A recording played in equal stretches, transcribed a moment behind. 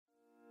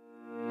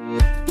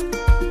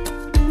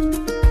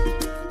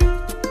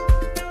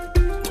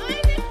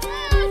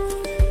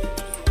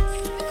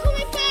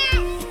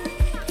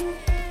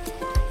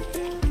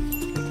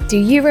Do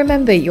you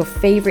remember your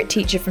favourite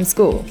teacher from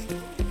school?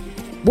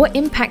 What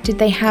impact did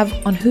they have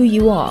on who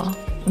you are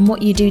and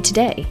what you do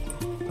today?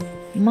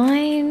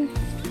 Mine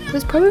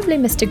was probably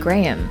Mr.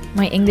 Graham,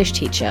 my English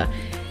teacher.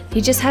 He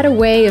just had a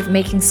way of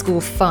making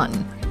school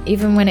fun,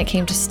 even when it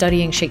came to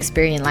studying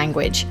Shakespearean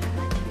language.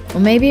 Or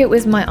maybe it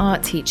was my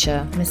art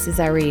teacher, Mrs.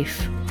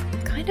 Arif.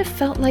 Kind of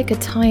felt like a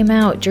time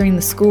out during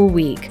the school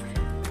week.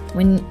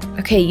 When,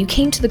 you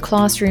came to the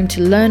classroom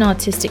to learn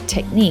artistic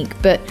technique,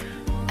 but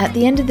at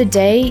the end of the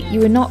day, you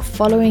were not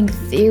following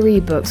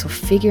theory books or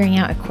figuring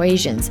out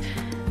equations.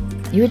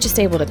 You were just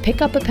able to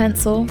pick up a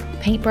pencil,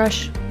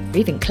 paintbrush, or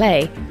even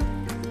clay,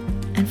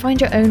 and find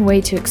your own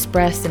way to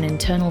express an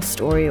internal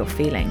story or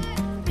feeling.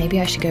 Maybe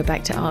I should go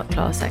back to art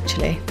class,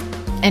 actually.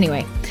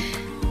 Anyway,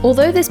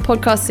 although this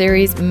podcast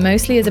series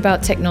mostly is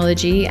about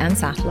technology and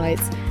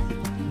satellites,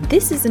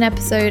 this is an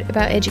episode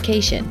about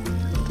education,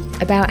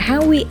 about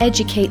how we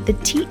educate the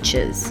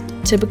teachers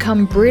to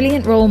become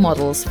brilliant role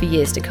models for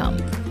years to come.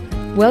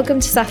 Welcome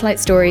to Satellite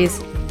Stories.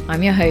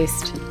 I'm your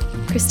host,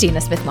 Christina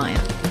Smith-Meyer.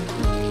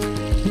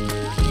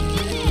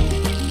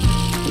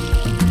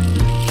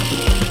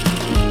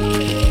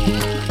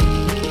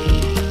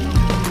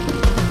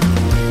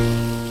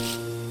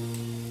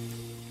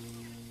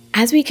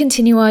 As we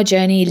continue our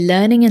journey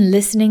learning and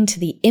listening to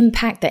the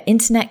impact that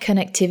internet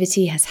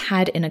connectivity has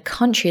had in a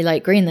country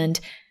like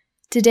Greenland,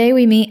 today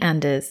we meet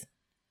Anders.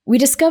 We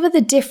discover the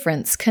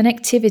difference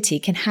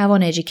connectivity can have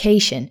on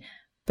education,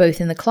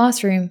 both in the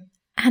classroom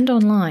and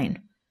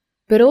online.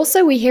 But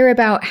also we hear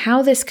about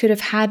how this could have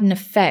had an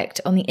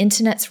effect on the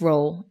internet's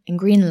role in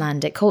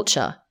Greenlandic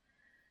culture.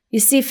 You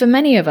see, for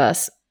many of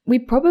us, we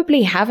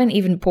probably haven't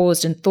even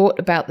paused and thought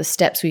about the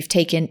steps we've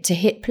taken to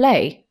hit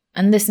play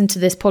and listen to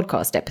this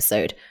podcast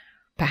episode.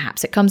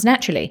 Perhaps it comes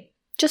naturally,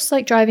 just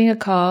like driving a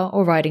car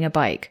or riding a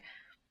bike.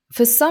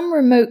 For some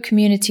remote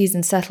communities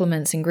and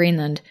settlements in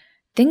Greenland,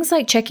 things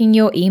like checking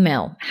your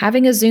email,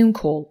 having a Zoom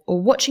call,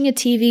 or watching a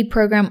TV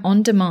program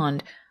on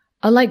demand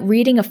are like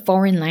reading a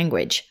foreign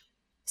language.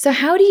 So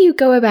how do you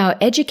go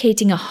about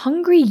educating a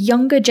hungry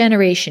younger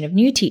generation of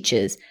new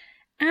teachers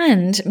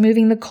and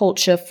moving the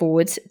culture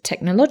forwards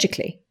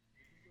technologically?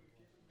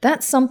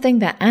 That's something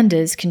that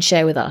Anders can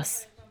share with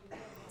us.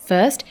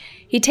 First,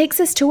 he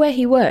takes us to where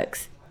he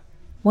works,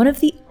 one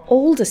of the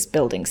oldest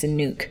buildings in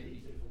Nuuk,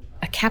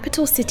 a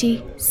capital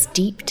city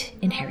steeped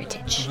in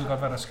heritage. Du ved godt,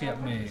 hvad der sker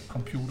med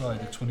computer og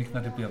elektronik,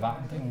 når det bliver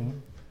varmt, ikke?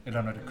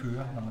 Eller når det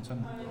kører, når man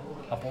sådan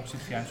har brugt sit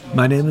fjernsyn.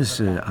 My name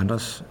is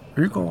Anders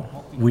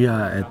Øgaard. We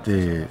are at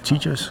the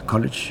Teachers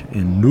College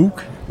in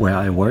Nuuk,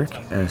 where I work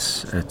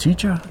as a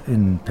teacher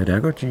in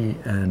pedagogy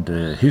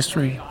and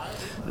history.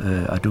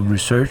 I do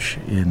research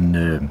in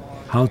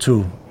how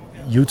to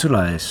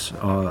utilize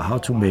or how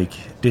to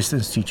make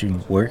distance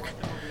teaching work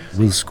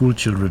with school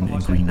children in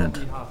Greenland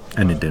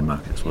and in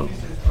Denmark as well.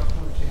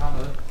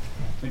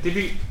 Men det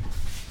er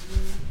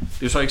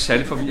jo så ikke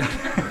særlig forvirrende.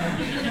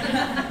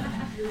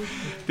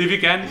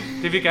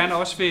 Det vi gerne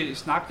også vil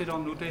snakke lidt om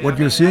nu, det er... What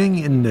you're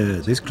seeing in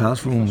this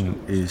classroom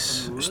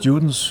is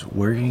students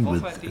working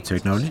with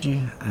technology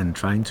and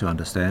trying to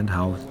understand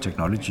how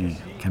technology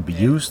can be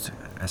used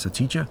as a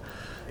teacher.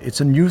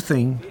 It's a new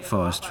thing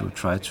for us to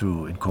try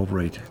to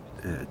incorporate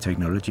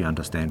technology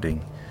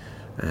understanding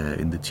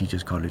in the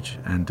Teachers College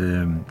and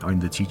or in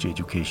the teacher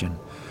education.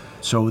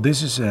 So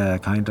this is a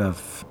kind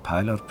of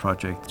pilot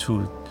project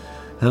to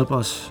help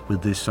us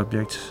with this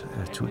subject,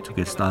 to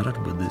get started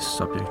with this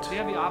subject. Det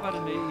har vi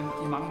arbejdet med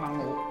i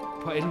mange år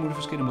på alle mulige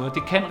forskellige måder.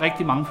 Det kan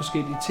rigtig mange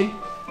forskellige ting,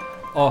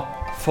 og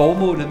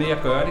formålet med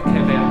at gøre det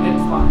kan være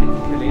alt fra, at vi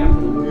kan lære på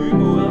nogle nye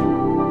måder,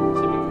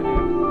 så vi kan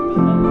lære bedre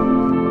måder.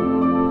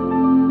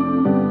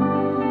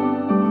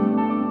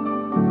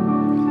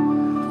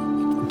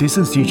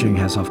 Distance teaching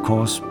has, of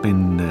course,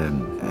 been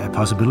a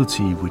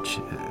possibility which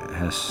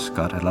has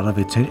got a lot of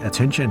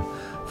attention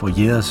for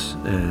years,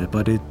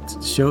 but it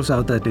shows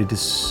out that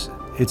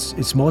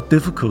it's more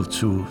difficult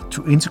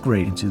to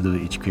integrate into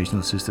the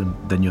educational system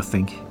than you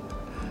think.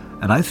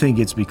 And I think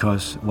it's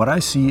because what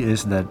I see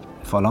is that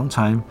for a long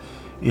time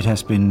it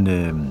has been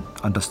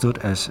understood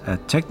as a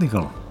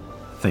technical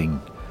thing.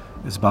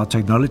 It's about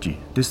technology.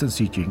 Distance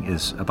teaching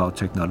is about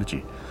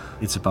technology.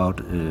 It's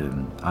about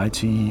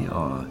IT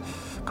or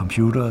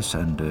computers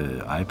and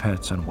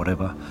iPads and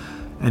whatever.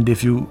 And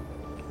if you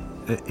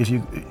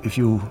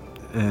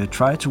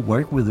try to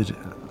work with it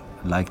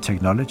like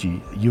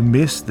technology, you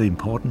miss the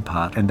important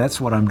part, and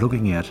that's what I'm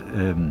looking at.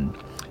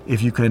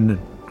 If you can,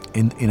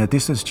 in a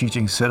distance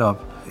teaching setup,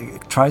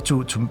 try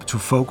to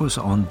focus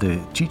on the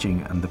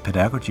teaching and the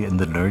pedagogy and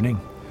the learning.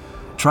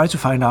 Try to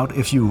find out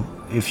if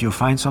you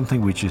find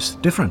something which is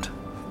different.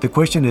 The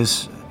question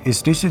is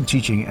distance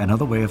teaching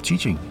another way of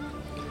teaching?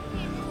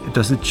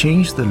 Does it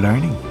change the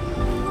learning?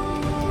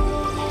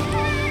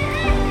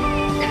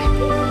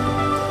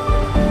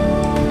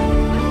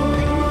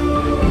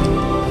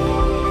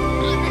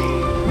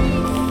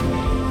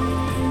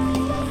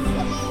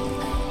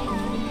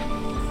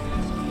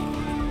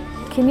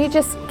 Can you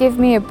just give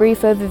me a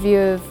brief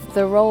overview of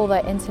the role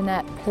that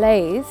internet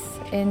plays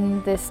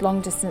in this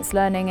long distance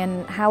learning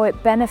and how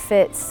it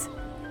benefits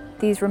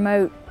these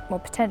remote or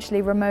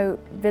potentially remote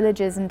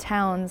villages and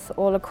towns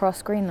all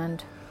across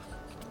Greenland?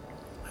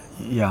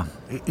 Yeah,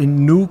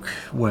 in Nuuk,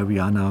 where we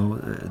are now,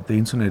 the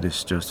internet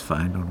is just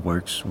fine and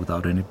works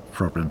without any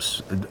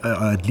problems.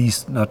 At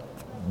least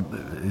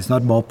it's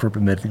not more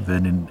problematic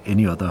than in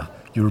any other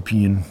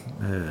European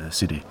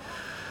city.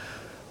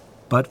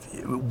 But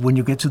when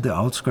you get to the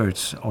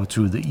outskirts or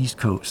to the east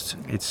coast,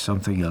 it's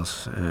something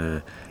else.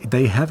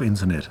 They have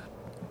internet,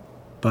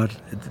 but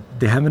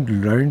they haven't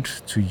learned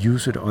to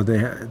use it, or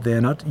they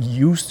are not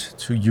used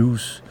to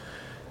use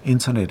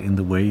internet in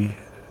the way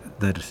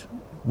that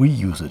we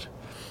use it.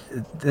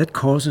 That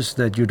causes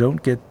that you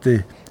don't get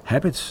the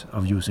habits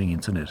of using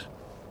internet.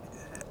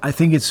 I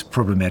think it's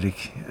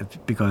problematic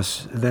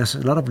because there's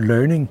a lot of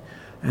learning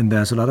and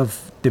there's a lot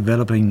of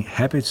developing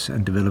habits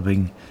and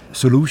developing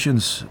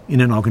solutions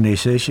in an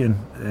organization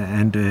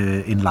and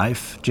in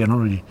life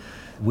generally,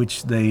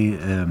 which they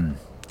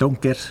don't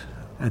get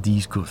at the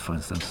East Coast, for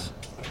instance.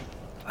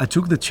 I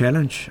took the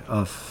challenge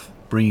of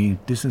bringing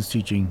distance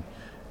teaching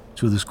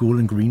to the school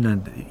in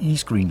Greenland,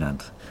 East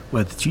Greenland,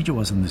 where the teacher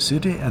was in the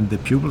city and the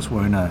pupils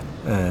were in a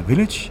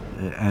village,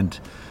 and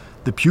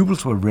the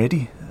pupils were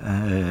ready.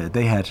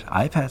 They had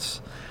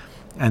iPads,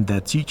 and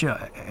the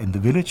teacher in the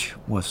village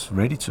was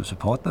ready to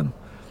support them.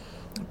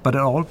 But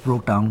it all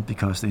broke down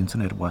because the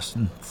internet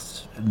wasn't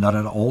not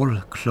at all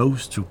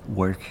close to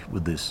work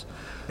with this.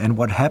 And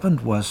what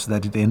happened was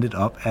that it ended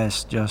up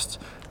as just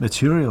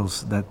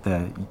materials that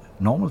the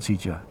normal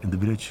teacher in the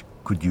village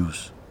could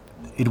use.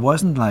 It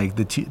wasn't like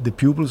the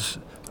pupils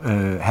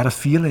had a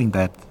feeling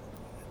that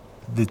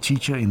the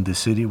teacher in the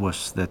city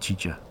was their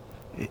teacher.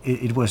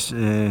 It was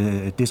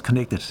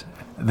disconnected.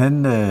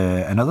 Then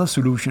another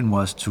solution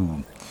was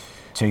to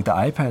take the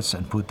iPads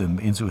and put them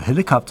into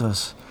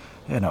helicopters,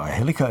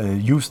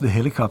 use the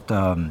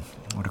helicopter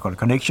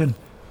connection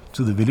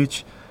to the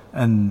village.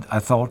 And I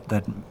thought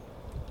that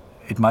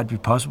it might be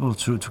possible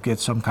to get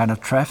some kind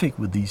of traffic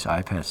with these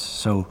iPads.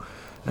 So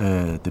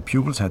the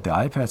pupils had the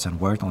iPads and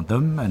worked on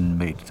them and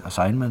made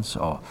assignments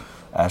or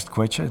asked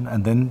questions,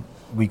 and then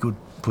we could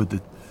put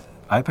the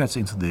iPads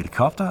into the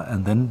helicopter,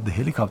 and then the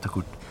helicopter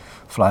could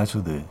fly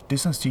to the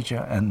distance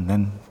teacher, and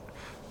then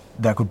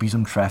there could be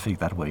some traffic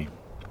that way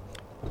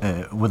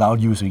without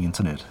using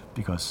internet,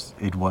 because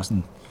it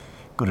wasn't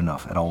good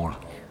enough at all.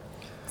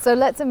 So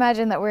let's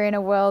imagine that we're in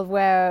a world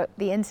where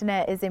the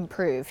internet is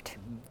improved.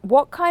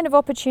 What kind of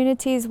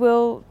opportunities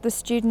will the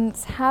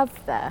students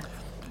have there?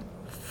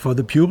 For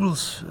the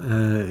pupils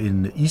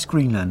in East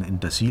Greenland, in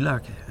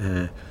Tasiilaq,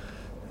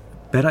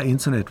 better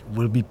internet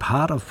will be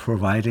part of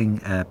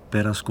providing a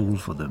better school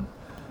for them.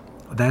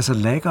 There's a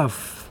lack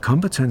of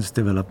competence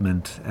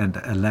development and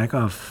a lack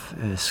of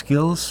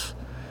skills,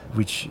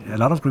 which a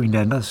lot of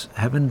Greenlanders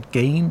haven't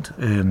gained.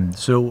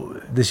 So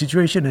the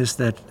situation is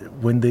that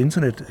when the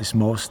internet is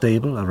more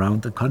stable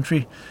around the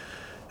country,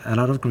 a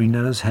lot of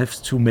Greenlanders have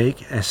to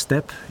make a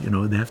step.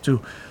 They have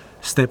to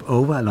step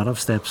over a lot of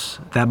steps.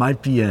 There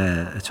might be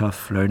a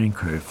tough learning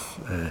curve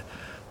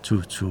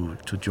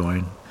to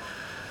join.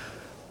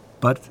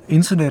 But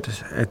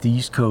internet at the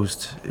East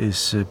Coast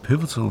is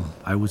pivotal,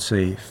 I would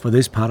say, for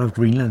this part of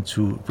Greenland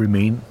to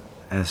remain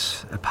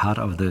as a part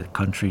of the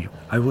country.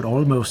 I would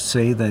almost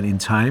say that in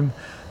time,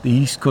 the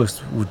East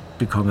Coast would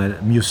become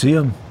a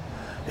museum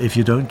if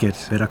you don't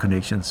get better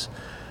connections.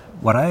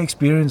 What I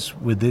experienced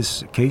with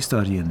this case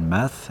study in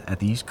math at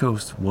the East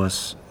Coast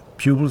was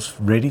pupils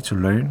ready to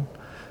learn,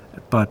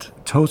 but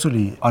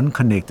totally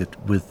unconnected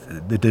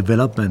with the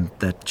development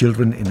that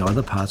children in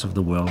other parts of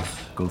the world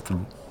go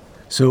through.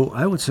 So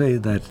I would say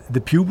that the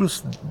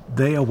pupils,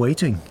 they are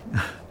waiting.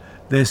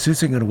 They're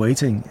sitting and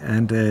waiting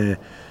and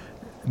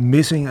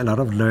missing a lot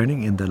of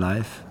learning in their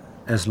life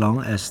as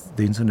long as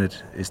the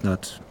internet is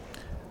not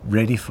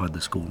ready for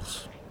the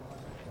schools.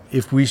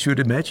 If we should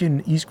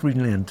imagine East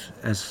Greenland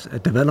as a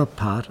developed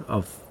part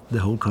of the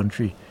whole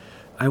country,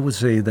 I would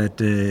say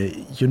that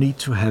you need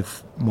to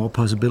have more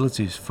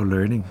possibilities for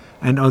learning.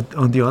 And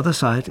on the other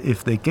side,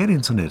 if they get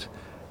internet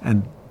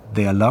and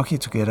they are lucky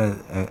to get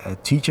a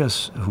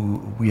teachers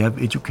who we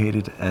have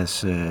educated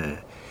as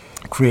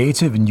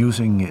creative in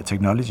using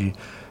technology,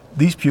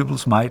 these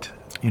pupils might,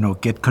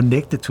 get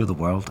connected to the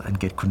world and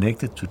get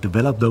connected to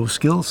develop those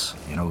skills.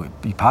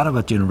 Be part of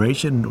a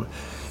generation,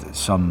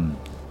 some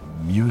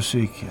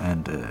music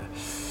and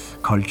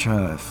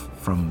culture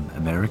from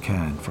America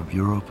and from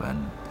Europe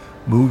and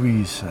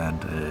movies and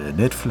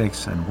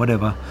Netflix and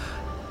whatever.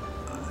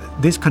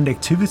 This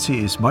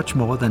connectivity is much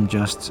more than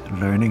just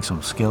learning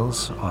some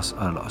skills or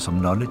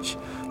some knowledge.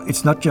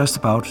 It's not just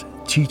about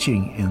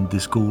teaching in the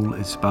school,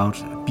 it's about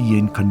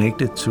being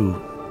connected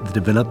to the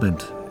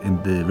development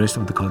in the rest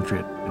of the country,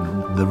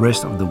 in the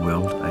rest of the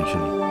world,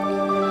 actually.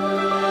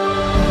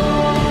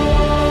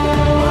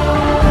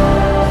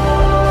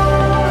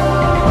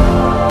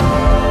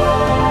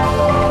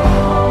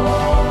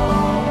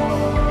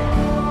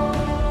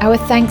 Our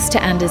thanks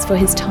to Anders for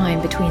his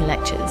time between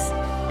lectures.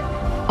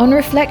 On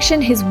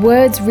reflection, his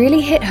words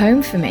really hit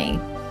home for me.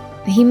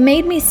 He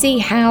made me see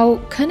how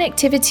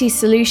connectivity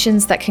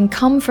solutions that can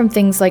come from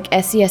things like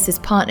SES's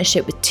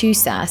partnership with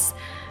TUSAS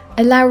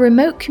allow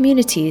remote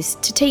communities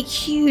to take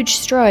huge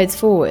strides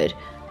forward,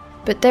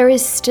 but there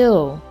is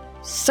still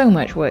so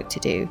much work to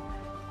do.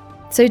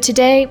 So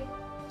today,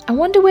 I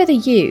wonder whether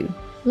you,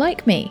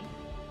 like me,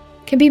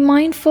 can be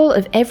mindful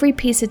of every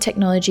piece of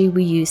technology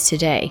we use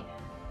today,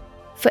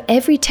 for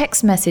every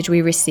text message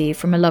we receive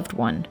from a loved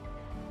one,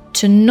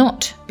 to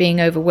not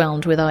being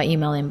overwhelmed with our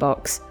email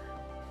inbox,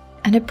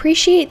 and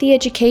appreciate the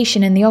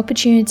education and the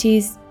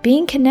opportunities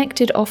being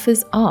connected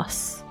offers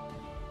us.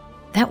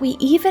 That we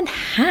even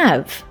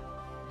have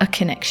a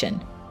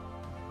connection.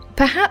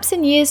 Perhaps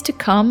in years to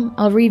come,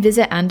 I'll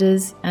revisit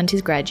Anders and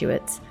his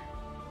graduates.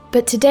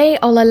 But today,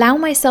 I'll allow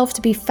myself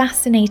to be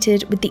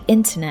fascinated with the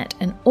internet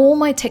and all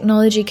my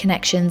technology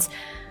connections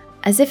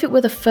as if it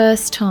were the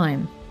first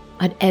time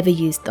I'd ever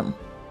used them.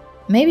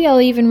 Maybe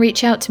I'll even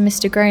reach out to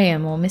Mr.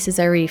 Graham or Mrs.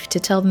 Arif to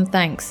tell them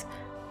thanks.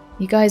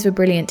 You guys were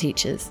brilliant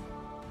teachers.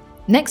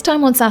 Next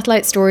time on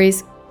Satellite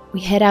Stories, we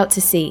head out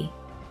to sea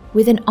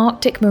with an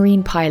Arctic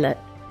marine pilot.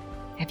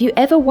 Have you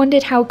ever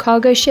wondered how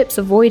cargo ships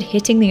avoid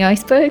hitting the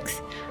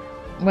icebergs?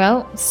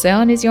 Well,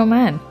 Søren is your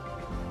man.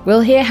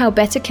 We'll hear how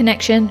better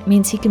connection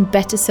means he can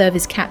better serve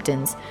his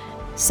captains,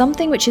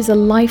 something which is a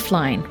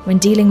lifeline when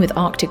dealing with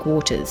Arctic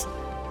waters.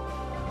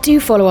 Do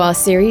follow our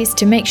series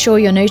to make sure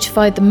you're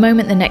notified the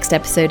moment the next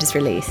episode is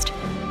released.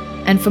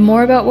 And for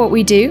more about what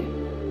we do,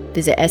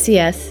 visit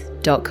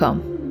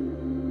ses.com.